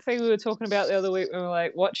know that thing we were talking about the other week when we were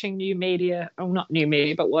like watching new media, oh, not new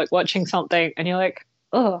media, but like watching something, and you're like,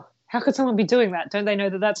 oh, how could someone be doing that? Don't they know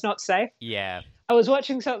that that's not safe? Yeah. I was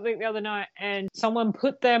watching something the other night and someone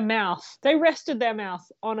put their mouth, they rested their mouth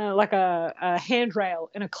on a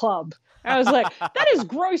handrail in a club. I was like, that is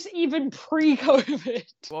gross even pre-COVID.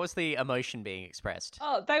 What was the emotion being expressed?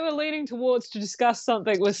 Oh, they were leaning towards to discuss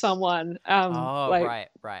something with someone. Right.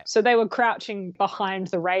 So they were crouching behind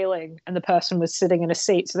the railing and the person was sitting in a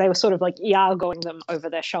seat. So they were sort of like Iagoing them over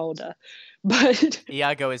their shoulder. But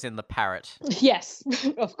Iago is in the parrot. Yes,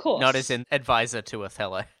 of course. Not as in advisor to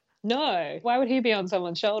Othello. No, why would he be on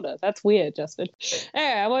someone's shoulder? That's weird, Justin.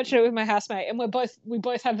 Anyway, I watched it with my housemate, and we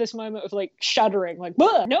both have this moment of like shuddering, like,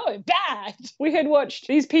 no, bad. We had watched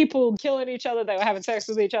these people killing each other. They were having sex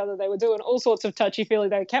with each other. They were doing all sorts of touchy-feely.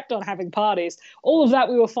 They kept on having parties. All of that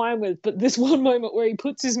we were fine with, but this one moment where he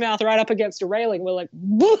puts his mouth right up against a railing, we're like,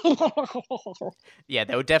 yeah,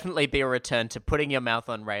 there will definitely be a return to putting your mouth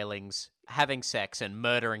on railings, having sex, and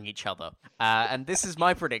murdering each other. And this is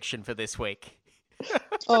my prediction for this week.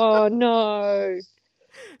 Oh no.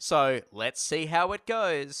 So let's see how it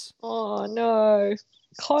goes. Oh no.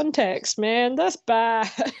 Context, man. That's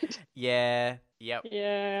bad. Yeah. Yep.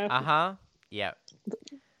 Yeah. Uh-huh. Yep.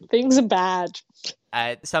 Things are bad.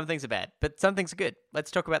 Some things are bad, but some things are good.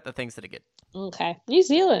 Let's talk about the things that are good. Okay. New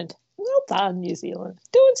Zealand. Well done, New Zealand.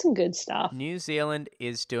 Doing some good stuff. New Zealand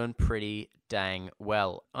is doing pretty dang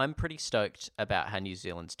well. I'm pretty stoked about how New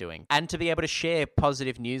Zealand's doing. And to be able to share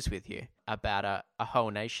positive news with you about a whole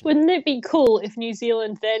nation. Wouldn't it be cool if New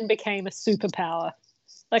Zealand then became a superpower?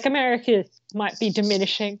 Like America might be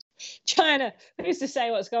diminishing. China, who's to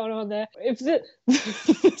say what's going on there? If the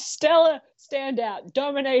stellar standout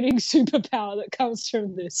dominating superpower that comes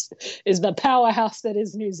from this is the powerhouse that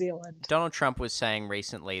is New Zealand. Donald Trump was saying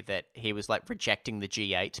recently that he was like rejecting the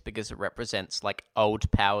G8 because it represents like old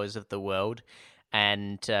powers of the world.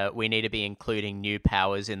 And we need to be including new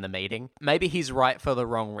powers in the meeting. Maybe he's right for the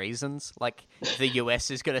wrong reasons. Like the US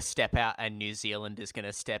is going to step out and New Zealand is going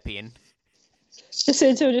to step in.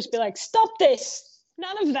 Jacinta will just be like, stop this.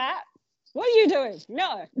 None of that. What are you doing?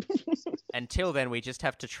 No. Until then, we just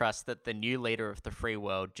have to trust that the new leader of the free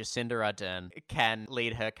world, Jacinda Ardern, can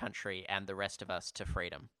lead her country and the rest of us to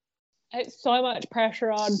freedom. It's so much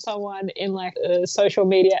pressure on someone in like a social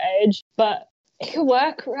media age, but it could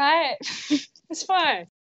work, right? It's fine.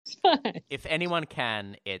 It's fine. If anyone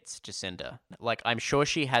can, it's Jacinda. Like, I'm sure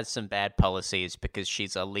she has some bad policies because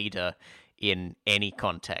she's a leader in any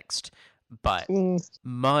context. But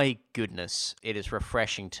my goodness, it is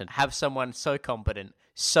refreshing to have someone so competent,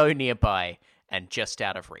 so nearby, and just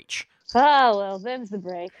out of reach. Ah, well, them's the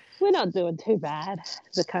break. We're not doing too bad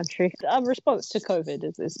as a country. Our response to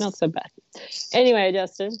COVID is not so bad. Anyway,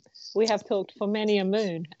 Justin, we have talked for many a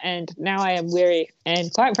moon, and now I am weary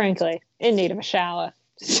and, quite frankly, in need of a shower.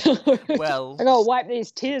 So Well, I gotta wipe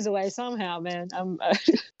these tears away somehow, man.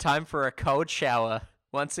 time for a cold shower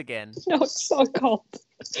once again. No, it's so cold.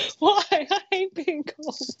 Why? I hate being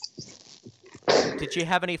cold. Did you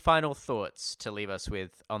have any final thoughts to leave us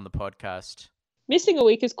with on the podcast? Missing a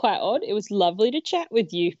week is quite odd. It was lovely to chat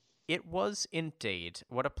with you. It was indeed.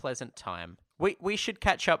 What a pleasant time. We should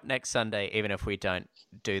catch up next Sunday, even if we don't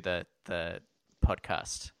do the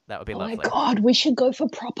podcast. That would be lovely. Oh my God, we should go for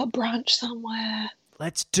proper brunch somewhere.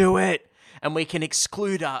 Let's do it. And we can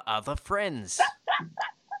exclude our other friends.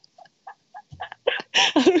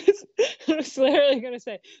 I was literally going to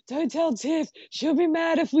say, don't tell Tiff. She'll be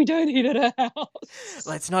mad if we don't eat at her house.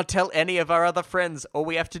 Let's not tell any of our other friends. All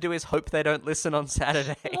we have to do is hope they don't listen on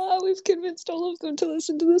Saturday. Oh, we've convinced all of them to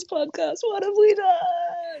listen to this podcast. What have we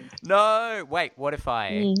done? No, wait, what if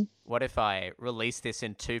I release this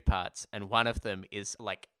in 2 parts and one of them is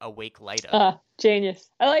like a week later? Ah, genius.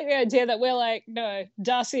 I like the idea that we're like, no,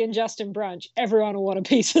 Darcy and Justin brunch. Everyone will want a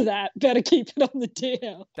piece of that. Better keep it on the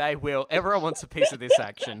DL. They will. Everyone wants a piece of this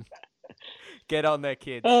action. Get on there,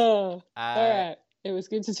 kids. Oh, all right. It was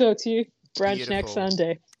good to talk to you. Brunch Beautiful. next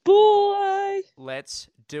Sunday. Bye. Let's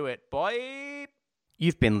do it. Bye.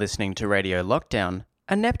 You've been listening to Radio Lockdown,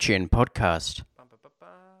 a Neptune podcast.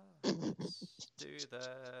 Let's do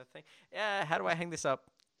the thing. Yeah, how do I hang this up?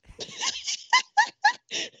 I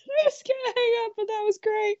was going to hang up, but that was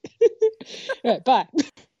great. All right, bye.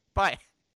 Bye.